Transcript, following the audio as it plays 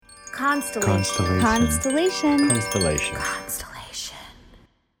Constellation. Constellation. Constellation. Constellation.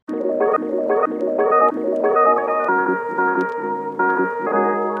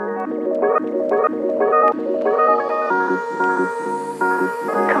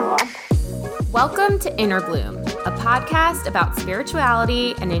 Welcome to Inner Bloom, a podcast about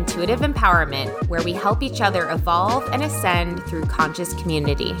spirituality and intuitive empowerment where we help each other evolve and ascend through conscious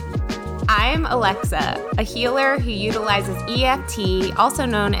community. I'm Alexa, a healer who utilizes EFT, also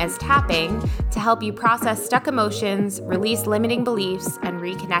known as tapping, to help you process stuck emotions, release limiting beliefs, and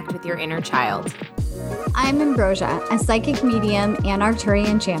reconnect with your inner child. I'm Ambrosia, a psychic medium and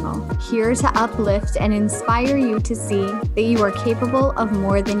Arcturian channel, here to uplift and inspire you to see that you are capable of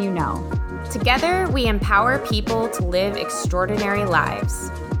more than you know. Together, we empower people to live extraordinary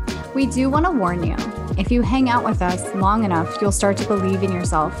lives. We do want to warn you, if you hang out with us long enough, you'll start to believe in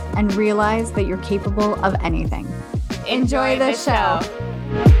yourself and realize that you're capable of anything. Enjoy the show.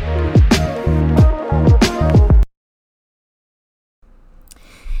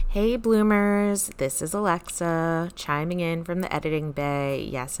 Hey Bloomers, this is Alexa chiming in from the editing bay.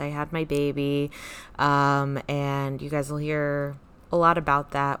 Yes, I had my baby, and you guys will hear a lot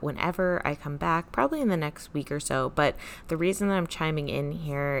about that whenever I come back, probably in the next week or so. But the reason that I'm chiming in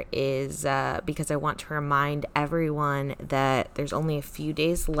here is because I want to remind everyone that there's only a few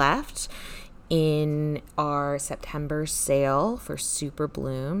days left in our September sale for Super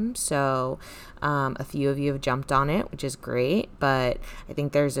Bloom. So a few of you have jumped on it, which is great, but I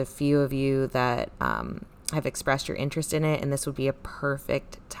think there's a few of you that have expressed your interest in it, and this would be a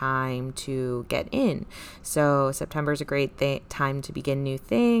perfect time to get in. So September is a great time to begin new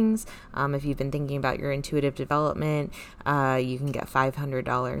things. If you've been thinking about your intuitive development, you can get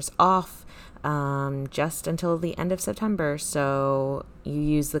 $500 off just until the end of September. So you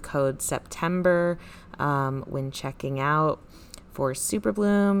use the code September when checking out for Super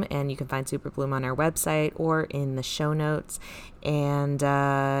Bloom, and you can find Super Bloom on our website or in the show notes. And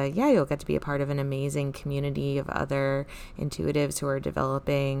you'll get to be a part of an amazing community of other intuitives who are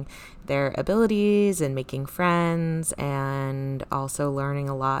developing their abilities and making friends, and also learning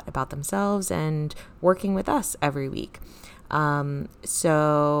a lot about themselves and working with us every week.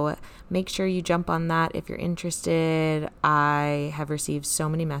 So make sure you jump on that if you're interested. I have received so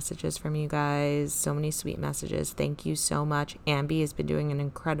many messages from you guys, so many sweet messages. Thank you so much. Ambi has been doing an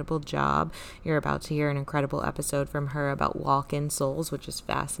incredible job. You're about to hear an incredible episode from her about walk-in souls, which is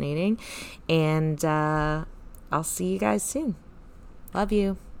fascinating. And I'll see you guys soon. Love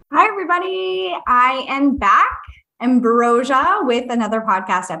you. Hi, everybody. I am back, Ambrosia, with another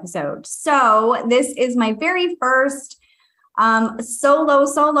podcast episode. So this is my very first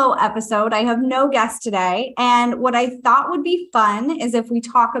solo episode. I have no guest today. And what I thought would be fun is if we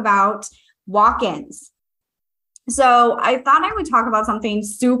talk about walk-ins. So I thought I would talk about something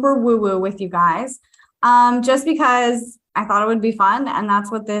super woo-woo with you guys, just because I thought it would be fun. And that's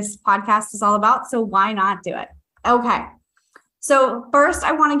what this podcast is all about. So why not do it? Okay. So first,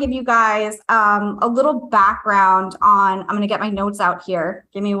 I want to give you guys a little background on, I'm going to get my notes out here.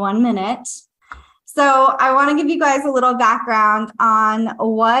 Give me 1 minute. So I want to give you guys a little background on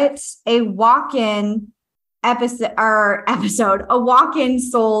what a walk-in a walk-in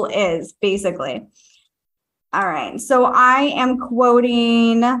soul is, basically. All right. So I am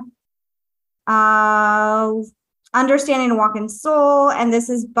quoting Understanding a Walk-in Soul, and this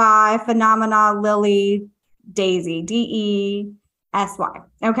is by Phenomena Lily Daisy, Desy.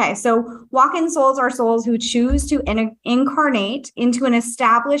 Okay, so walk-in souls are souls who choose to incarnate into an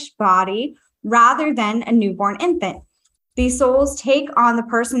established body rather than a newborn infant. These souls take on the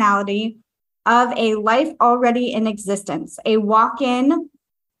personality of a life already in existence. A walk-in in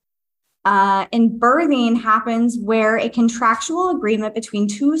birthing happens where a contractual agreement between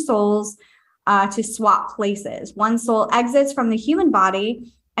two souls to swap places. One soul exits from the human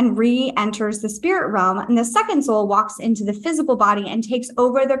body and re-enters the spirit realm, and the second soul walks into the physical body and takes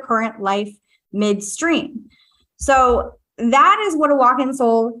over the current life midstream. So that is what a walk-in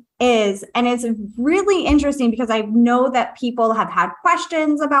soul is. And it's really interesting because I know that people have had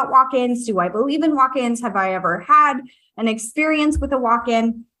questions about walk-ins. Do I believe in walk-ins? Have I ever had an experience with a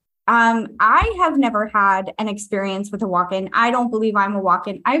walk-in? I have never had an experience with a walk-in. I don't believe I'm a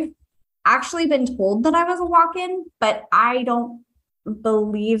walk-in. I've actually been told that I was a walk-in, but I don't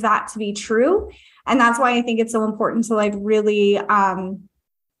believe that to be true. And that's why I think it's so important to really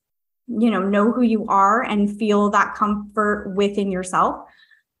know who you are and feel that comfort within yourself.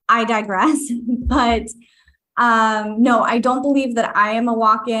 I digress, but no, I don't believe that I am a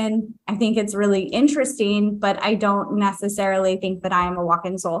walk-in. I think it's really interesting, but I don't necessarily think that I am a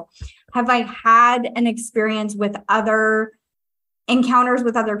walk-in soul. Have I had an experience with other encounters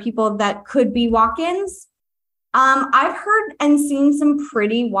with other people that could be walk-ins. I've heard and seen some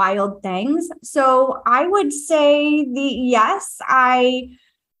pretty wild things. So I would say yes, I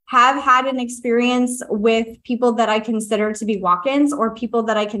have had an experience with people that I consider to be walk-ins or people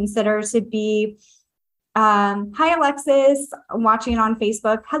that I consider to be, hi, Alexis, watching on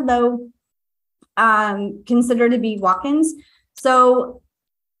Facebook. Hello. Consider to be walk-ins. So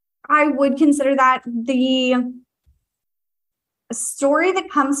I would consider that. The story that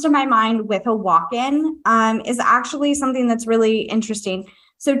comes to my mind with a walk-in is actually something that's really interesting.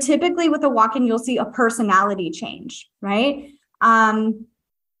 So typically with a walk-in, you'll see a personality change, right?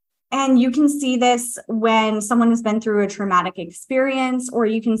 And you can see this when someone has been through a traumatic experience, or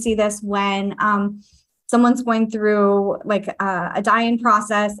you can see this when someone's going through like a dying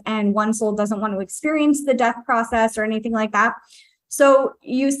process and one soul doesn't want to experience the death process or anything like that. So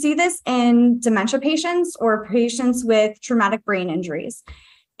you see this in dementia patients or patients with traumatic brain injuries.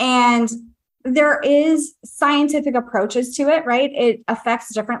 And there is scientific approaches to it, right? It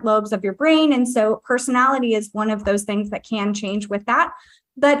affects different lobes of your brain. And so personality is one of those things that can change with that.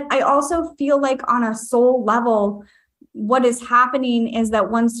 But I also feel like on a soul level, what is happening is that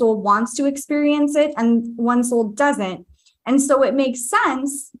one soul wants to experience it and one soul doesn't. And so it makes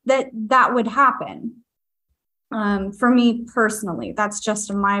sense that that would happen. For me personally, that's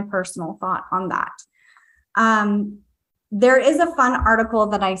just my personal thought on that. There is a fun article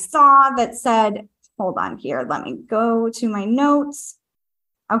that I saw that said, hold on here, let me go to my notes.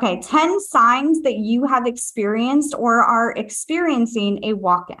 Okay, 10 signs that you have experienced or are experiencing a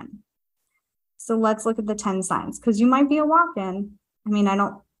walk-in. So let's look at the 10 signs, because you might be a walk-in.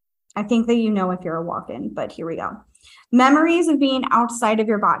 I think that you know if you're a walk-in, but here we go. Memories of being outside of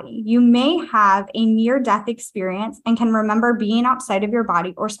your body. You may have a near-death experience and can remember being outside of your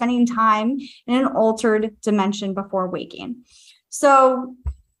body or spending time in an altered dimension before waking. So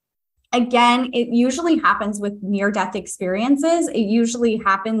again, it usually happens with near-death experiences. It usually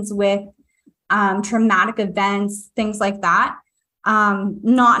happens with traumatic events, things like that.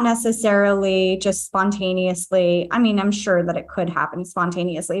 Not necessarily just spontaneously. I'm sure that it could happen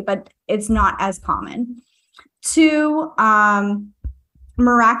spontaneously, but it's not as common. 2,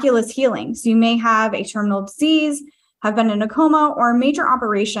 miraculous healings. You may have a terminal disease, have been in a coma or a major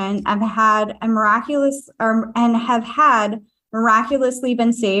operation, and have had miraculously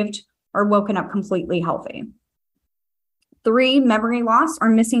been saved or woken up completely healthy. 3, memory loss or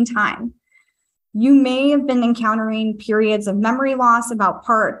missing time. You may have been encountering periods of memory loss about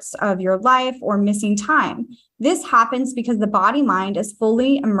parts of your life or missing time. This happens because the body mind is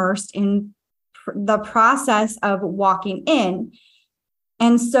fully immersed in the process of walking in,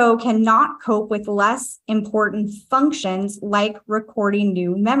 and so cannot cope with less important functions like recording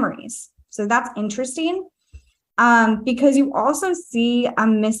new memories. So that's interesting because you also see a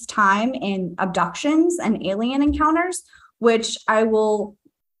missed time in abductions and alien encounters, which I will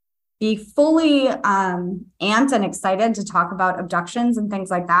be fully amped and excited to talk about abductions and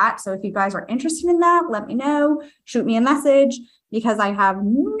things like that. So if you guys are interested in that, let me know, shoot me a message, because I have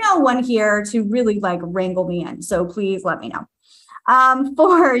no one here to really wrangle me in. So please let me know.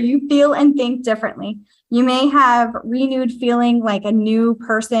 4, you feel and think differently. You may have renewed feeling like a new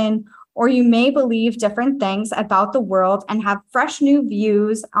person, or you may believe different things about the world and have fresh new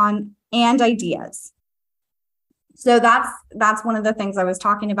views on and ideas. So that's one of the things I was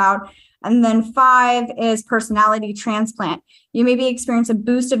talking about. And then 5 is personality transplant. You maybe experience a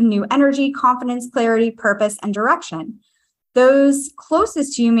boost of new energy, confidence, clarity, purpose, and direction. Those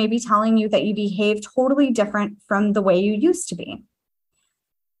closest to you may be telling you that you behave totally different from the way you used to be.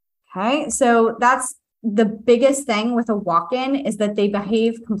 Okay, so that's the biggest thing with a walk-in, is that they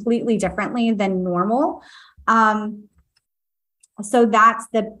behave completely differently than normal. So that's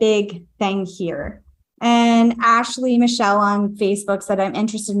the big thing here. And Ashley Michelle on Facebook said, I'm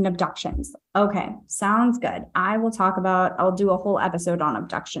interested in abductions. Okay, sounds good. I'll do a whole episode on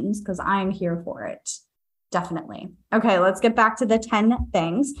abductions because I'm here for it. Definitely. Okay, let's get back to the 10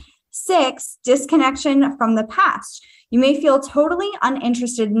 things. 6, disconnection from the past. You may feel totally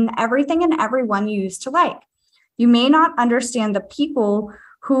uninterested in everything and everyone you used to like. You may not understand the people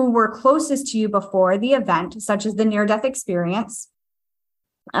who were closest to you before the event, such as the near-death experience.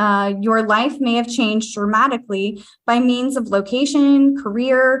 Your life may have changed dramatically by means of location,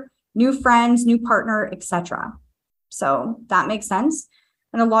 career, new friends, new partner, etc. So that makes sense.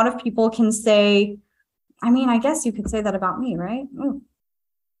 And a lot of people can say, I guess you could say that about me, right? Ooh.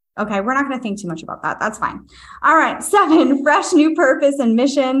 Okay, we're not going to think too much about that. That's fine. All right. 7, fresh new purpose and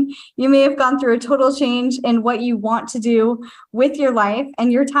mission. You may have gone through a total change in what you want to do with your life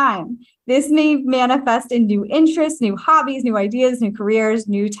and your time. This may manifest in new interests, new hobbies, new ideas, new careers,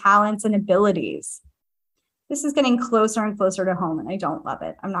 new talents and abilities. This is getting closer and closer to home, and I don't love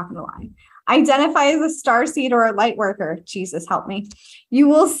it. I'm not going to lie. Identify as a star seed or a light worker. Jesus, help me. You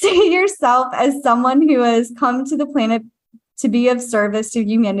will see yourself as someone who has come to the planet to be of service to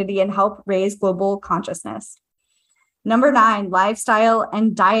humanity and help raise global consciousness. Number 9, lifestyle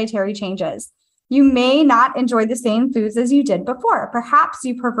and dietary changes. You may not enjoy the same foods as you did before. Perhaps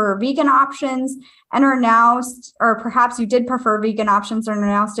you prefer vegan options and are now, or perhaps you did prefer vegan options and are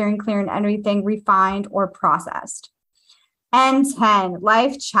now steering clear in anything refined or processed. And 10,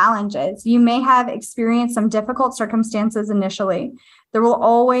 life challenges. You may have experienced some difficult circumstances initially. There is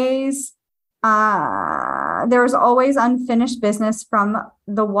always unfinished business from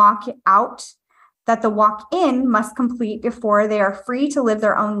the walk out that the walk in must complete before they are free to live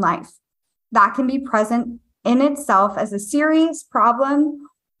their own life. That can be present in itself as a serious problem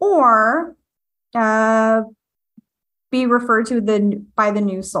or be referred to by the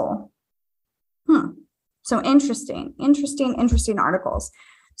new soul. So interesting articles.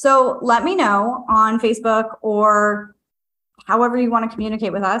 So let me know on Facebook or however you want to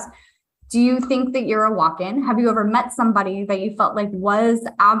communicate with us. Do you think that you're a walk-in? Have you ever met somebody that you felt like was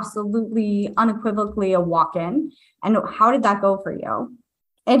absolutely unequivocally a walk-in? And how did that go for you?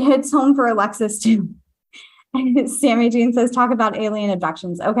 It hits home for Alexis too. Sammy Jean says, talk about alien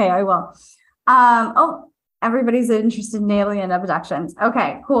abductions. Okay, I will. Everybody's interested in alien abductions.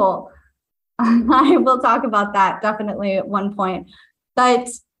 Okay, cool. I will talk about that definitely at one point. But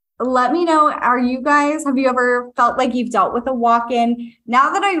let me know, have you ever felt like you've dealt with a walk-in?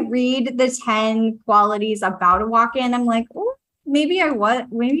 Now that I read the 10 qualities about a walk-in, I'm like, oh, maybe I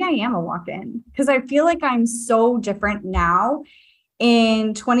am a walk-in, because I feel like I'm so different now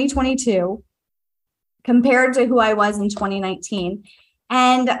in 2022 compared to who I was in 2019.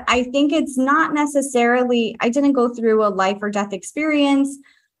 And I think it's not necessarily, I didn't go through a life or death experience.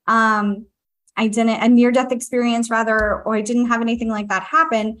 A near-death experience rather, or I didn't have anything like that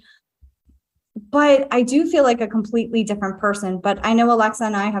happen. But I do feel like a completely different person. But I know Alexa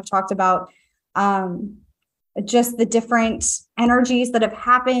and I have talked about just the different energies that have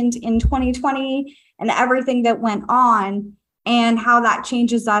happened in 2020 and everything that went on, and how that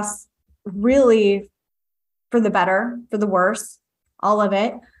changes us really for the better, for the worse, all of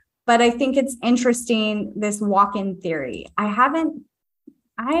it. But I think it's interesting, this walk-in theory. I don't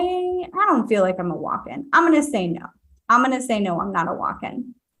feel like I'm a walk-in. I'm going to say no. I'm not a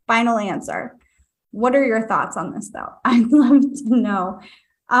walk-in. Final answer. What are your thoughts on this though? I'd love to know.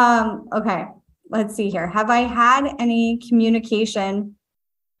 Okay, let's see here. Have I had any communication?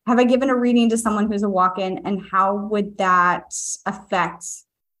 Have I given a reading to someone who's a walk-in, and how would that affect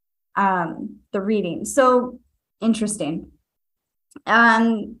the reading? So interesting.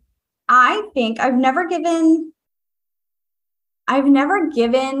 I think I've never given a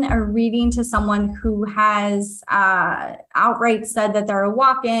reading to someone who has outright said that they're a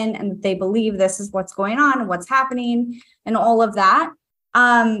walk-in and that they believe this is what's going on and what's happening and all of that.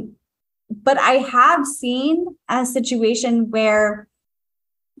 But I have seen a situation where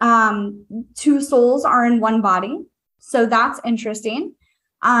 2 souls are in one body. So that's interesting.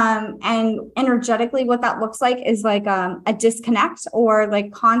 And energetically, what that looks like is like a disconnect, or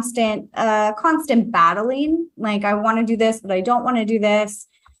like constant battling. Like, I want to do this, but I don't want to do this,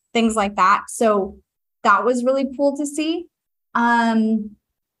 things like that. So that was really cool to see.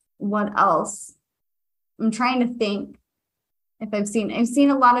 What else? I'm trying to think if I've seen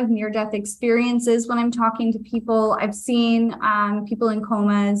a lot of near-death experiences when I'm talking to people. I've seen people in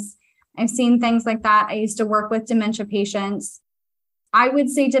comas. I've seen things like that. I used to work with dementia patients. I would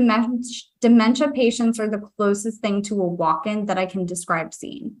say dementia patients are the closest thing to a walk-in that I can describe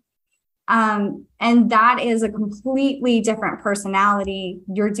seeing. And that is a completely different personality.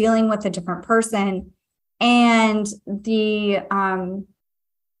 You're dealing with a different person. And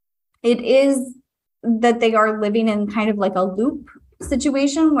it is that they are living in kind of like a loop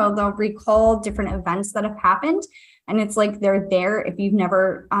situation where they'll recall different events that have happened. And it's like they're there if you've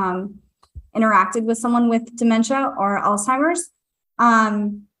never interacted with someone with dementia or Alzheimer's.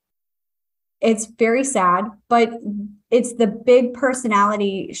 It's very sad, but it's the big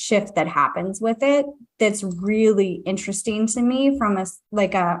personality shift that happens with it that's really interesting to me from a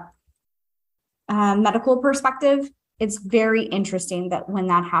medical perspective. It's very interesting that when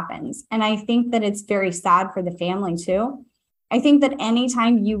that happens. And I think that it's very sad for the family too. I think that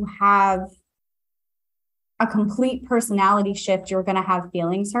anytime you have a complete personality shift, you're going to have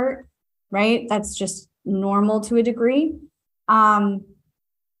feelings hurt, right? That's just normal to a degree.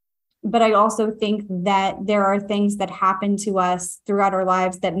 But I also think that there are things that happen to us throughout our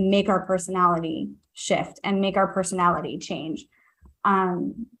lives that make our personality shift and make our personality change.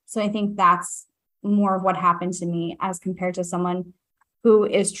 So I think that's more of what happened to me as compared to someone who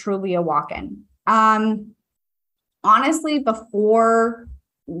is truly a walk-in. Honestly, before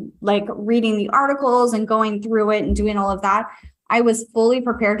like reading the articles and going through it and doing all of that, I was fully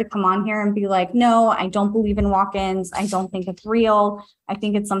prepared to come on here and be like, no, I don't believe in walk-ins. I don't think it's real. I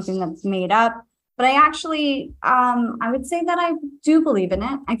think it's something that's made up. But I actually, I would say that I do believe in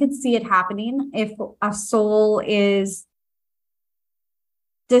it. I could see it happening if a soul is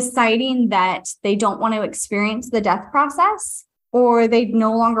deciding that they don't want to experience the death process, or they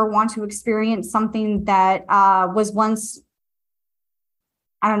no longer want to experience something that was once,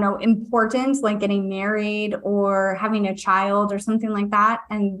 I don't know, important, like getting married or having a child or something like that,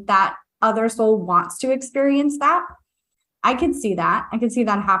 and that other soul wants to experience that. I could see that. I could see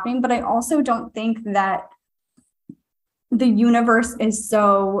that happening, but I also don't think that the universe is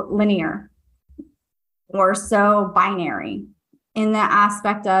so linear or so binary in the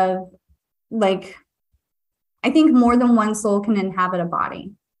aspect of, like, I think more than one soul can inhabit a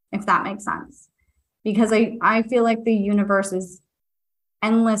body, if that makes sense. Because I feel like the universe is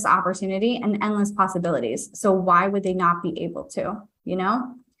endless opportunity and endless possibilities. So why would they not be able to, you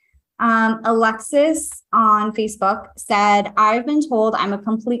know? Alexis on Facebook said, I've been told I'm a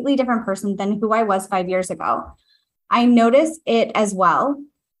completely different person than who I was 5 years ago. I notice it as well.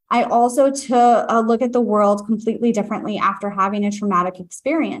 I also took a look at the world completely differently after having a traumatic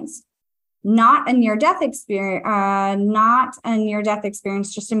experience. Not a near-death experience,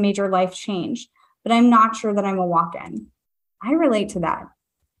 just a major life change. But I'm not sure that I'm a walk-in. I relate to that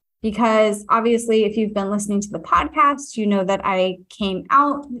because obviously, if you've been listening to the podcast, you know that I came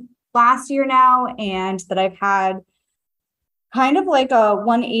out last year now, and that I've had kind of like a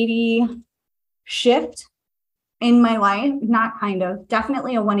 180 shift in my life. Not kind of,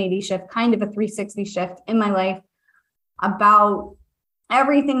 definitely a 180 shift, kind of a 360 shift in my life about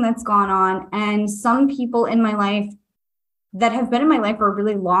everything that's gone on. And some people in my life that have been in my life for a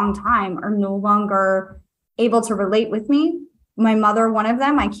really long time are no longer able to relate with me. My mother, one of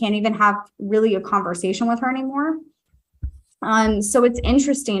them, I can't even have really a conversation with her anymore. So it's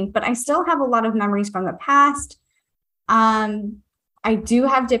interesting, but I still have a lot of memories from the past. I do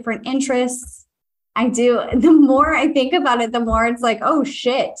have different interests. I do. The more I think about it, the more it's like, oh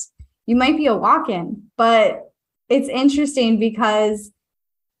shit, you might be a walk-in. But it's interesting because,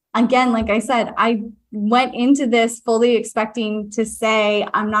 again, like I said, I went into this fully expecting to say,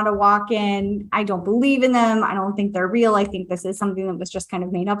 I'm not a walk-in. I don't believe in them. I don't think they're real. I think this is something that was just kind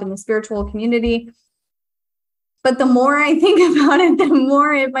of made up in the spiritual community. But the more I think about it, the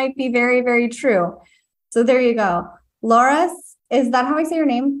more it might be very, very true. So there you go. Loris, is that how I say your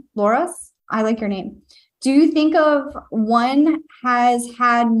name? Loris? I like your name. Do you think of one has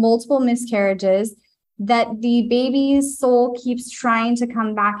had multiple miscarriages that the baby's soul keeps trying to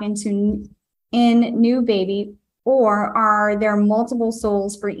come back in new baby, or are there multiple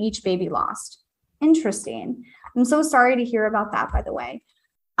souls for each baby lost? Interesting. I'm so sorry to hear about that, by the way.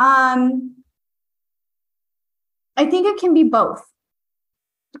 I think it can be both.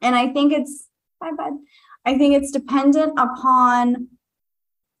 And I think it's, bye, bud. I think it's dependent upon,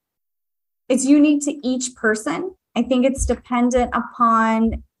 it's unique to each person. I think it's dependent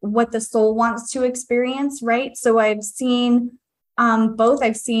upon what the soul wants to experience, right? So I've seen both.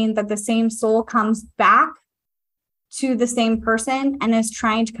 I've seen that the same soul comes back to the same person and is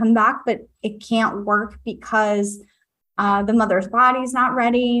trying to come back, but it can't work because the mother's body's not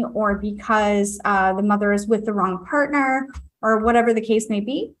ready, or because the mother is with the wrong partner, or whatever the case may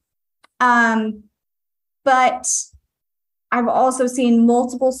be. But I've also seen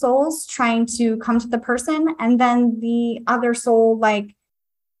multiple souls trying to come to the person, and then the other soul, like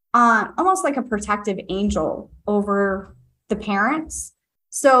almost like a protective angel over the parents.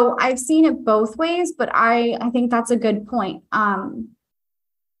 So I've seen it both ways, but I think that's a good point.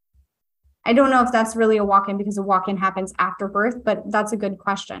 I don't know if that's really a walk-in, because a walk-in happens after birth, but that's a good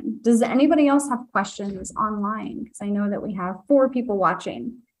question. Does anybody else have questions online? Because I know that we have 4 people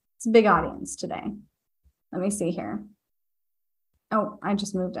watching. It's a big audience today. Let me see here. Oh, I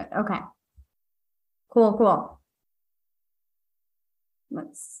just moved it. Okay. Cool.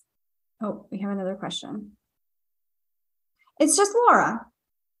 Oh, we have another question. It's just Laura.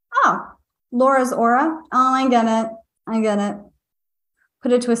 Oh, Laura's Aura. Oh, I get it.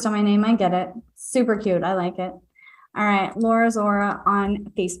 Put a twist on my name. I get it. Super cute. I like it. All right. Laura's Aura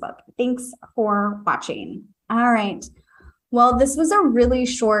on Facebook. Thanks for watching. All right. Well, this was a really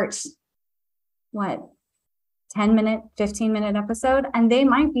short, 10-minute, 15-minute episode. And they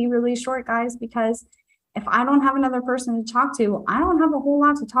might be really short, guys, because if I don't have another person to talk to, I don't have a whole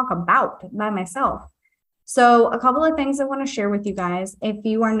lot to talk about by myself. So a couple of things I want to share with you guys. If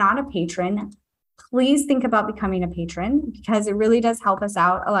you are not a patron, please think about becoming a patron because it really does help us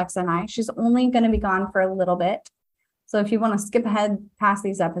out, Alexa and I. She's only going to be gone for a little bit. So if you want to skip ahead past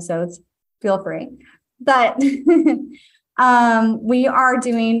these episodes, feel free. But we are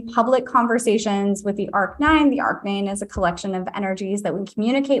doing public conversations with the Arc-9. The Arc-9 is a collection of energies that we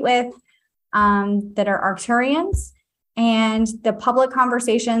communicate with that are Arcturians. And the public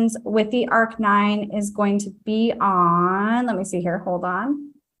conversations with the Arc-9 is going to be on, let me see here, hold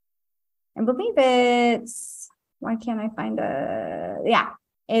on. I believe it's, why can't I find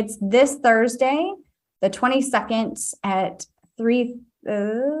it's this Thursday, the 22nd at 3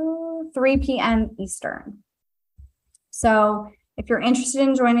 p.m. Eastern. So if you're interested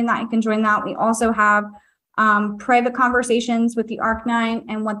in joining that, you can join that. We also have private conversations with the Arc-9,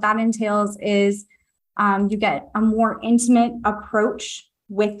 and what that entails is you get a more intimate approach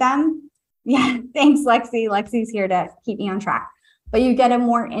with them. Yeah, thanks, Lexi. Lexi's here to keep me on track. But you get a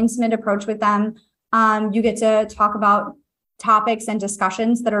more intimate approach with them. You get to talk about topics and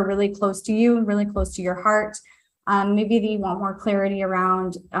discussions that are really close to you and really close to your heart. Maybe you want more clarity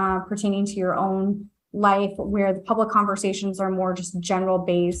around pertaining to your own life, where the public conversations are more just general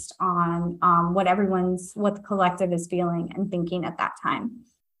based on what the collective is feeling and thinking at that time.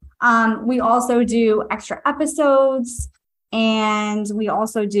 We also do extra episodes, and we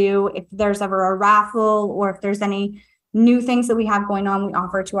also do, if there's ever a raffle or if there's any new things that we have going on, we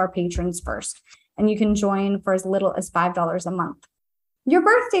offer to our patrons first, and you can join for as little as $5 a month. Your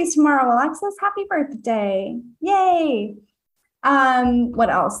birthday's tomorrow, Alexis. Happy birthday. Yay. What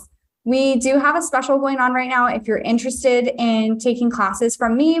else? We do have a special going on right now. If you're interested in taking classes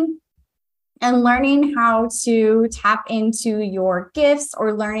from me and learning how to tap into your gifts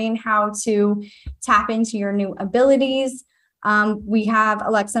or learning how to tap into your new abilities,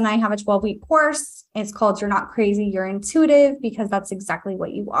 Alexa and I have a 12-week course. It's called You're Not Crazy, You're Intuitive, because that's exactly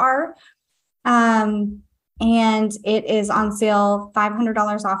what you are. And it is on sale,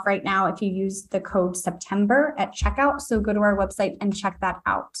 $500 off right now if you use the code September at checkout. So go to our website and check that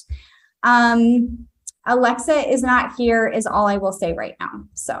out. Alexa is not here is all I will say right now.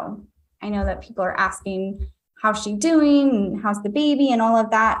 So I know that people are asking how's she doing and how's the baby and all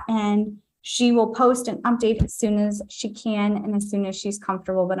of that. And she will post an update as soon as she can and as soon as she's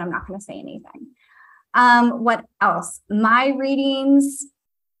comfortable, but I'm not going to say anything. What else? My readings.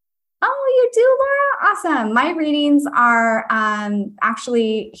 Oh, you do, Laura? Awesome. My readings are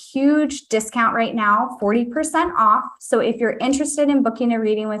actually huge discount right now, 40% off. So if you're interested in booking a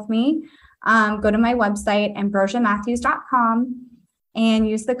reading with me, go to my website, ambrosiamatthews.com, and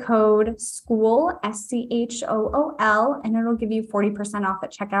use the code SCHOOL, SCHOOL, and it'll give you 40% off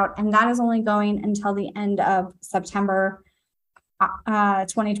at checkout. And that is only going until the end of September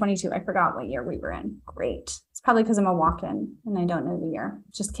 2022. I forgot what year we were in. Great. It's probably because I'm a walk-in and I don't know the year.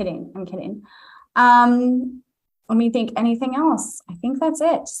 Just kidding. I'm kidding. Let me think anything else. I think that's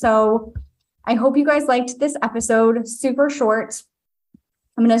it. So I hope you guys liked this episode. Super short.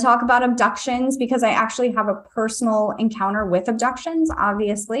 I'm going to talk about abductions because I actually have a personal encounter with abductions,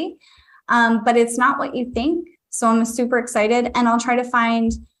 obviously, but it's not what you think. So I'm super excited, and I'll try to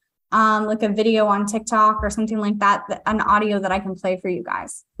find like a video on TikTok or something like that, an audio that I can play for you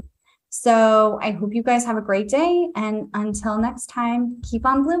guys. So I hope you guys have a great day, and until next time, keep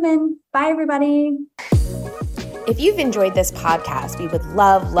on blooming. Bye, everybody. If you've enjoyed this podcast, we would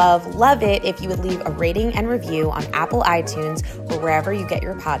love, love, love it if you would leave a rating and review on Apple iTunes or wherever you get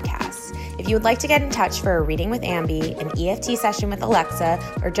your podcasts. If you would like to get in touch for a reading with Ambi, an EFT session with Alexa,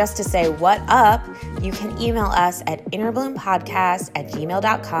 or just to say what up, you can email us at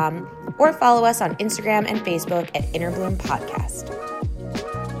innerbloom.podcast@gmail.com or follow us on Instagram and Facebook at Innerbloom Podcast.